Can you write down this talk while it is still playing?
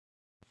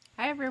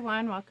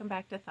everyone, welcome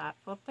back to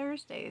Thoughtful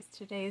Thursdays.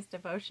 Today's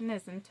devotion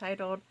is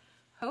entitled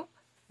Hope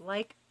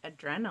Like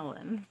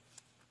Adrenaline.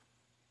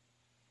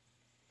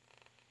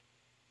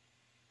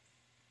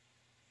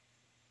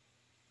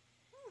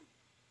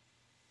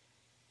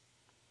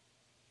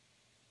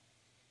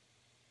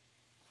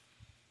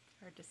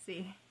 Hard to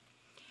see.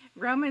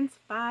 Romans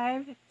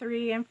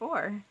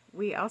 5:3-4.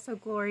 We also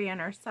glory in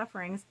our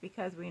sufferings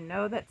because we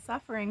know that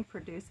suffering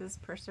produces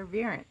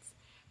perseverance.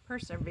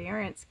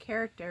 Perseverance,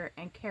 character,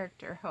 and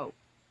character, hope.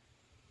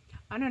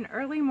 On an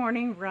early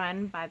morning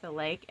run by the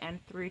lake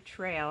and through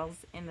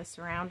trails in the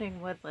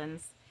surrounding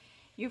woodlands,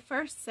 you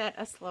first set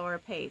a slower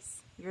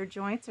pace. Your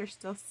joints are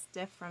still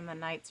stiff from the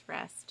night's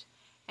rest,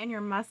 and your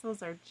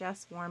muscles are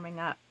just warming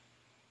up.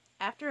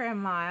 After a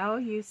mile,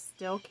 you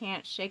still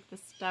can't shake the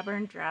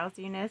stubborn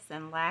drowsiness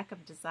and lack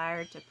of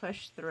desire to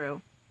push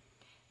through.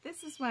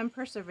 This is when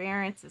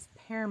perseverance is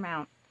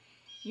paramount.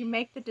 You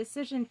make the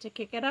decision to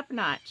kick it up a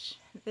notch.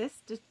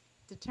 This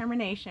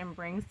determination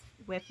brings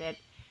with it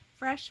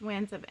fresh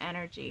winds of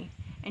energy,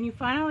 and you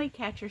finally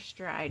catch your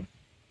stride.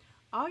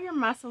 All your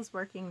muscles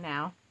working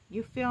now,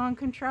 you feel in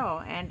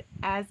control, and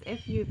as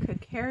if you could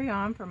carry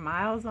on for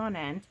miles on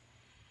end.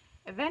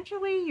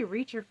 Eventually, you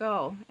reach your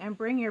goal and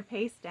bring your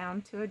pace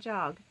down to a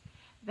jog,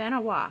 then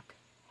a walk.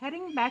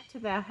 Heading back to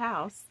the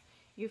house,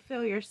 you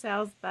feel your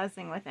cells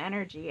buzzing with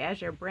energy as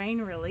your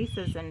brain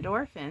releases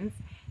endorphins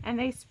and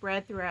they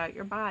spread throughout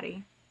your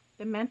body.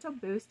 The mental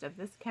boost of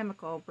this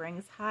chemical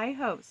brings high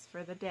hopes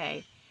for the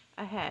day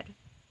ahead.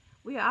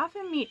 We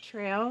often meet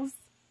trials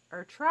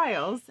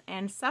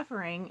and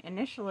suffering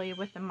initially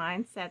with the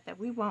mindset that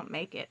we won't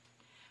make it.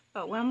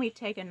 But when we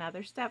take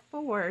another step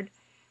forward,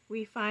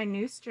 we find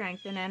new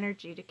strength and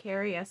energy to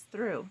carry us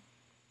through.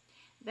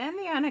 Then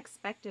the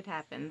unexpected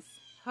happens.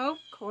 Hope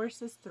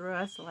courses through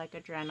us like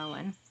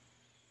adrenaline.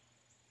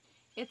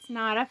 It's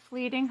not a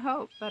fleeting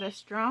hope, but a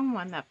strong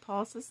one that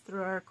pulses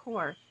through our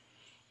core.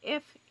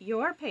 If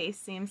your pace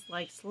seems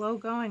like slow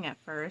going at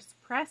first,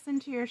 press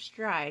into your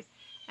stride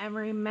and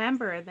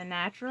remember the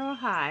natural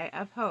high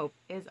of hope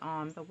is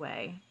on the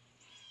way.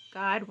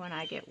 God, when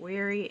I get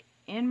weary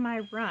in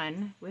my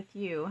run with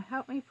you,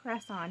 help me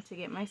press on to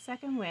get my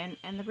second win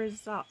and the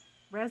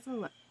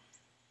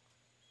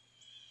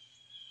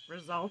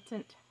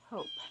resultant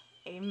hope.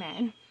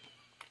 Amen.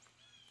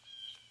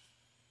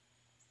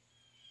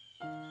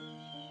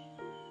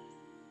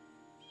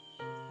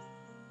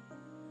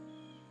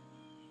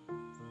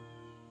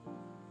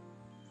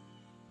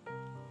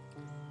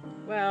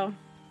 Well,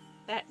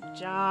 that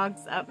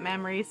jogs up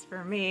memories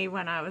for me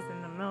when I was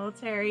in the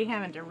military,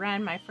 having to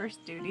run. My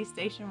first duty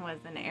station was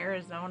in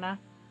Arizona.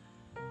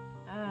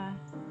 That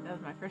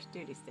was my first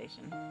duty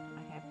station.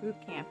 I had boot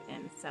camp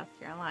in South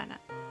Carolina.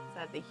 So I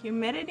had the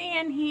humidity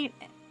and heat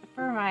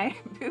for my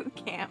boot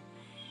camp.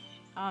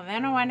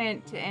 Then I went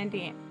into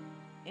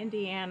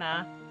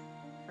Indiana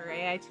for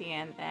AIT,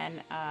 and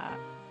then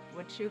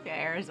Huachuca,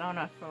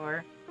 Arizona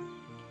for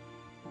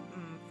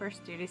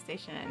first duty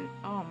station. And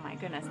oh my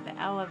goodness, the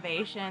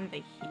elevation,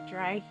 the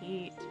dry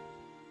heat.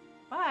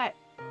 But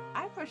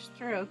I pushed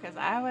through because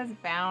I was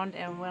bound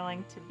and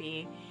willing to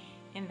be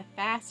in the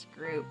fast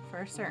group for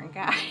a certain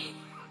guy.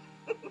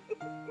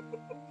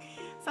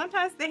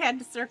 Sometimes they had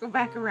to circle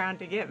back around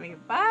to get me,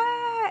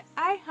 but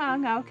I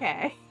hung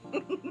okay.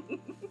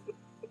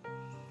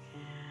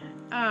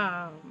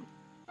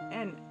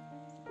 And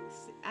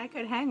I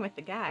could hang with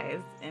the guys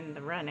in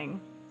the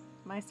running.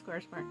 My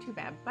scores weren't too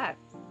bad, but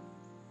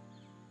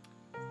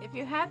if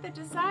you have the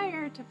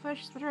desire to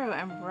push through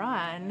and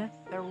run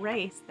the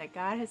race that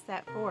God has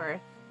set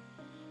forth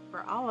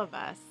for all of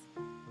us,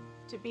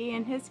 to be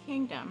in His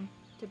kingdom,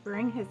 to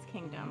bring His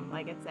kingdom,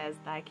 like it says,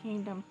 thy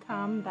kingdom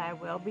come, thy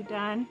will be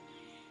done,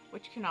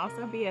 which can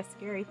also be a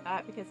scary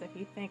thought because if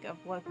you think of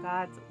what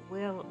God's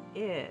will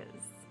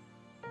is,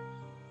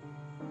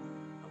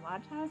 a lot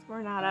of times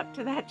we're not up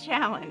to that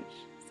challenge.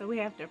 So we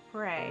have to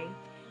pray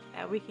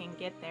that we can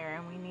get there,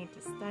 and we need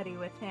to study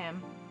with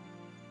Him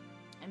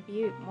and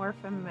be more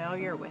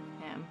familiar with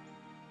Him.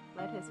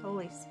 Let His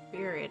Holy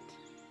Spirit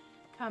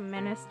come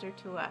minister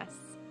to us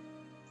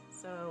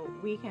so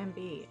we can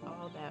be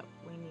all that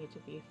we need to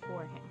be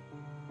for Him.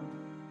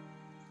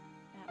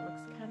 That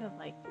looks kind of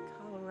like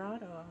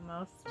Colorado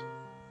almost.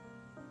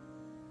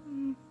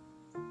 Maybe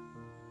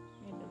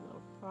a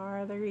little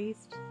farther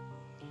east.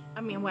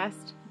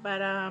 West.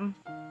 But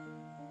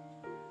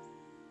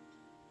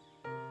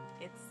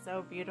it's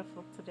so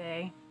beautiful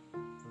today.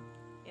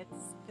 It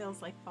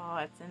feels like fall.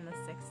 It's in the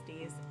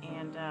 60s,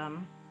 and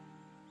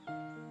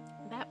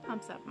that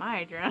pumps up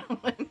my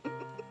adrenaline.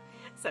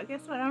 So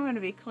guess what I'm going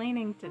to be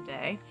cleaning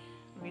today?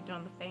 I'm going to be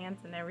doing the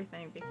fans and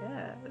everything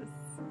because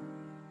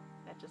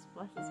that just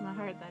blesses my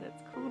heart that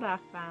it's cooled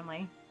off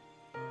finally.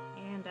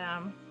 And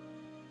I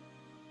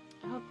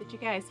hope that you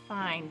guys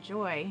find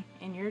joy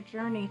in your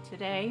journey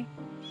today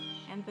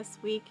and this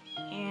week,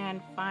 and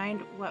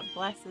find what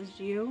blesses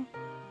you,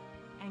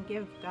 and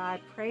give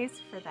God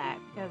praise for that,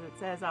 because it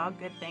says all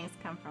good things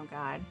come from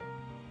God.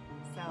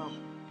 So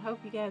I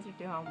hope you guys are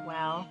doing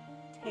well.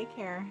 Take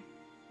care.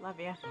 Love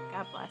you.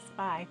 God bless.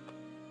 Bye.